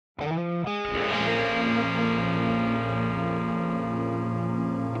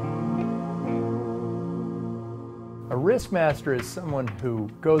Riskmaster is someone who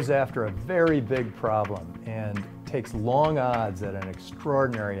goes after a very big problem and takes long odds at an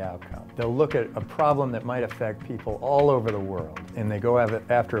extraordinary outcome. They'll look at a problem that might affect people all over the world, and they go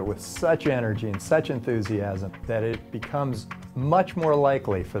after it with such energy and such enthusiasm that it becomes much more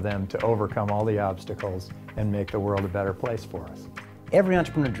likely for them to overcome all the obstacles and make the world a better place for us. Every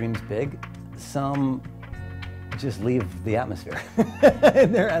entrepreneur dreams big. Some just leave the atmosphere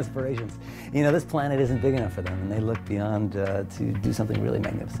in their aspirations. You know, this planet isn't big enough for them, and they look beyond to do something really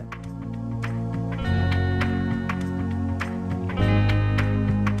magnificent.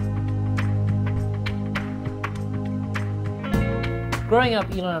 Growing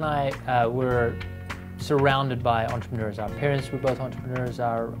up, Elon and I were surrounded by entrepreneurs. Our parents were both entrepreneurs,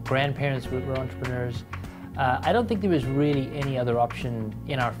 our grandparents were entrepreneurs. I don't think there was really any other option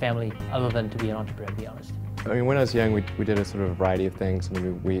in our family other than to be an entrepreneur, to be honest. I mean, when I was young, we did a sort of variety of things. I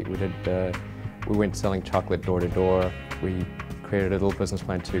mean, we went selling chocolate door to door. We created a little business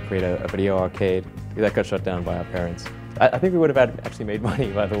plan to create a video arcade. That got shut down by our parents. I think we would have actually made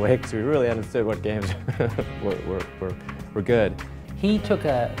money, by the way, because we really understood what games were good. He took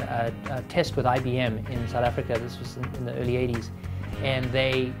a test with IBM in South Africa. This was in the early 80s. And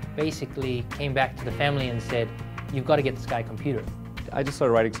they basically came back to the family and said, you've got to get this guy a computer. I just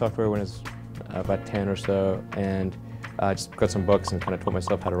started writing software when I was about 10 or so, and I just got some books and kind of taught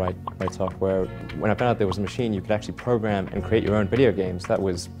myself how to write software. When I found out there was a machine you could actually program and create your own video games, that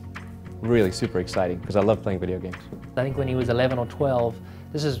was really super exciting because I love playing video games. I think when he was 11 or 12,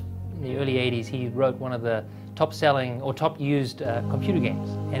 this is in the early 80s, he wrote one of the top-selling or top-used computer games.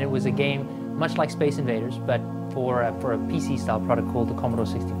 And it was a game much like Space Invaders, but for a PC-style product called the Commodore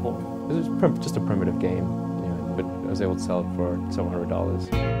 64. It was just a primitive game, you know, but I was able to sell it for several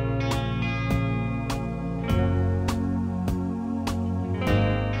 $100.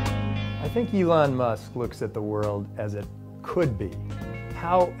 I think Elon Musk looks at the world as it could be.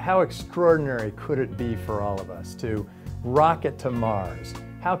 How extraordinary could it be for all of us to rocket to Mars?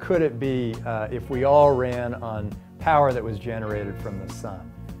 How could it be if we all ran on power that was generated from the sun?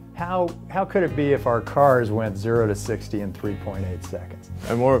 How could it be if our cars went 0 to 60 in 3.8 seconds?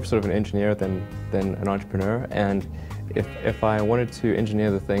 I'm more of sort of an engineer than an entrepreneur, and if I wanted to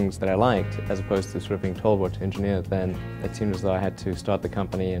engineer the things that I liked, as opposed to sort of being told what to engineer, then it seemed as though I had to start the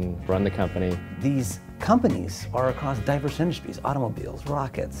company and run the company. These companies are across diverse industries: automobiles,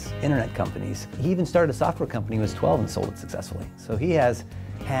 rockets, internet companies. He even started a software company when he was 12 and sold it successfully. So he has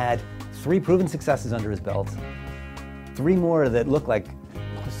had 3 proven successes under his belt, 3 more that look like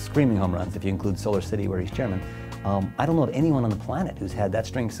screaming home runs if you include SolarCity, where he's chairman. I don't know of anyone on the planet who's had that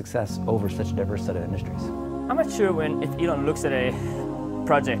string of success over such a diverse set of industries. I'm not sure if Elon looks at a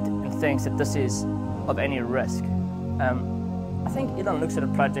project and thinks that this is of any risk. I think Elon looks at a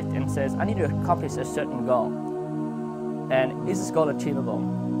project and says, I need to accomplish a certain goal. And is this goal achievable?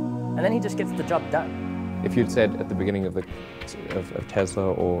 And then he just gets the job done. If you'd said at the beginning of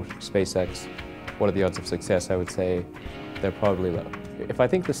Tesla or SpaceX, what are the odds of success, I would say they're probably low. If I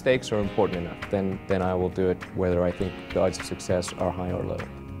think the stakes are important enough, then I will do it whether I think the odds of success are high or low.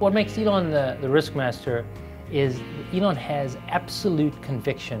 What makes Elon the Riskmaster is Elon has absolute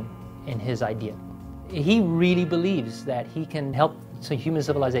conviction in his idea. He really believes that he can help human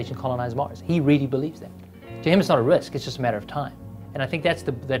civilization colonize Mars. He really believes that. To him, it's not a risk, it's just a matter of time. And I think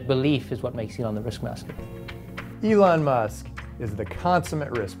that belief is what makes Elon the Riskmaster. Elon Musk is the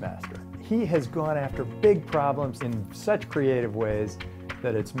consummate Riskmaster. He has gone after big problems in such creative ways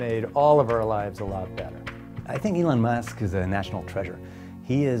that it's made all of our lives a lot better. I think Elon Musk is a national treasure.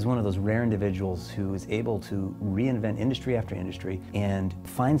 He is one of those rare individuals who is able to reinvent industry after industry and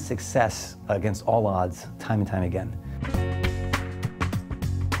find success against all odds time and time again.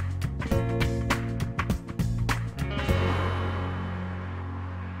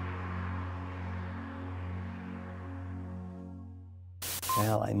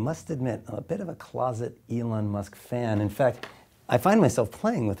 Well, I must admit, I'm a bit of a closet Elon Musk fan. In fact, I find myself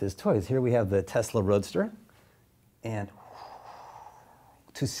playing with his toys. Here we have the Tesla Roadster, and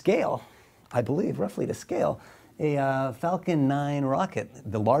to scale, I believe, roughly to scale, a Falcon 9 rocket,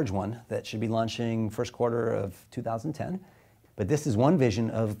 the large one that should be launching first quarter of 2010. But this is one vision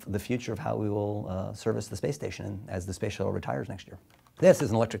of the future of how we will service the space station as the Space Shuttle retires next year. This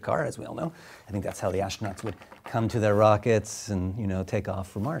is an electric car, as we all know. I think that's how the astronauts would come to their rockets and, you know, take off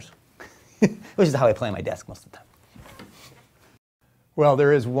for Mars, which is how I play on my desk most of the time. Well,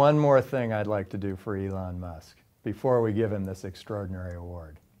 there is one more thing I'd like to do for Elon Musk before we give him this extraordinary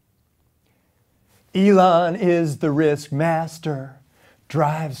award. Elon is the Riskmaster,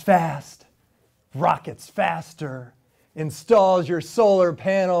 drives fast, rockets faster, installs your solar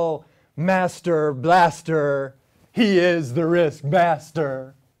panel, master blaster, He is the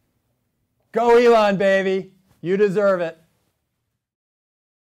Riskmaster. Go Elon, baby. You deserve it.